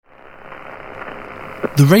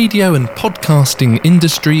The radio and podcasting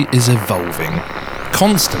industry is evolving,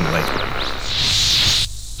 constantly.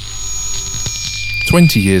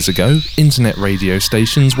 20 years ago, internet radio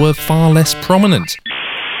stations were far less prominent.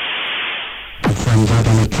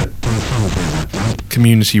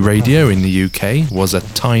 Community radio in the UK was a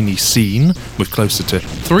tiny scene with closer to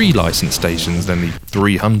 3 licensed stations than the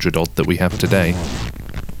 300 odd that we have today.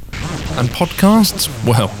 And podcasts?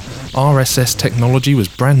 Well, RSS technology was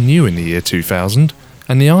brand new in the year 2000,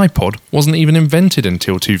 and the iPod wasn't even invented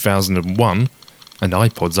until 2001, and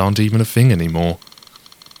iPods aren't even a thing anymore.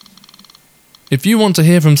 If you want to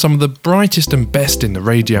hear from some of the brightest and best in the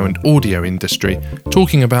radio and audio industry,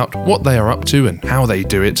 talking about what they are up to and how they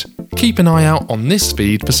do it, keep an eye out on this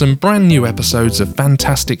feed for some brand new episodes of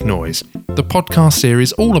Fantastic Noise, the podcast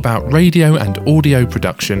series all about radio and audio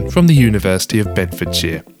production from the University of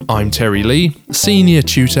Bedfordshire. I'm Terry Lee, Senior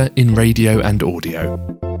Tutor in Radio and Audio.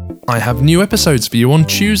 I have new episodes for you on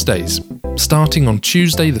Tuesdays, starting on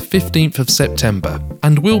Tuesday the 15th of September,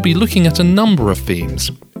 and we'll be looking at a number of themes,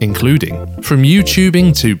 including from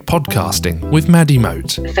YouTubing to podcasting with Maddie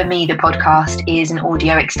Moat. For me, the podcast is an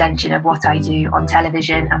audio extension of what I do on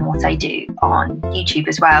television and what I do on YouTube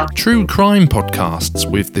as well. True crime podcasts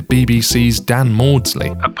with the BBC's Dan Maudsley.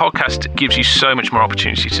 A podcast gives you so much more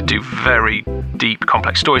opportunity to do very deep,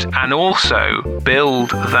 complex stories and also build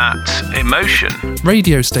that emotion.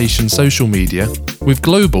 Radio station social media with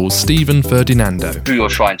Global's Stephen Ferdinando. Who you're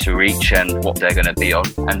trying to reach and what they're going to be on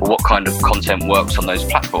and what kind of content works on those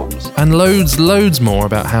platforms. And loads more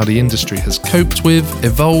about how the industry has coped with,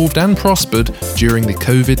 evolved and prospered during the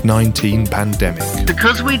COVID-19 pandemic.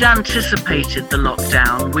 Because we'd anticipated the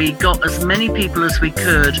lockdown, we got as many people as we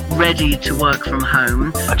could ready to work from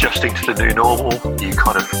home. Adjusting to the new normal, you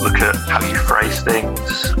kind of look at how you phrase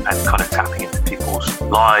things and kind of tapping into people's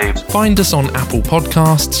lives. Find us on Apple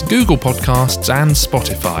Podcasts, Google Podcasts and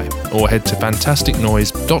Spotify, or head to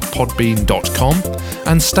fantasticnoise.podbean.com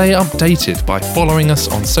and stay updated by following us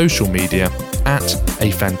on social media at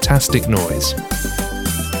A Fantastic Noise.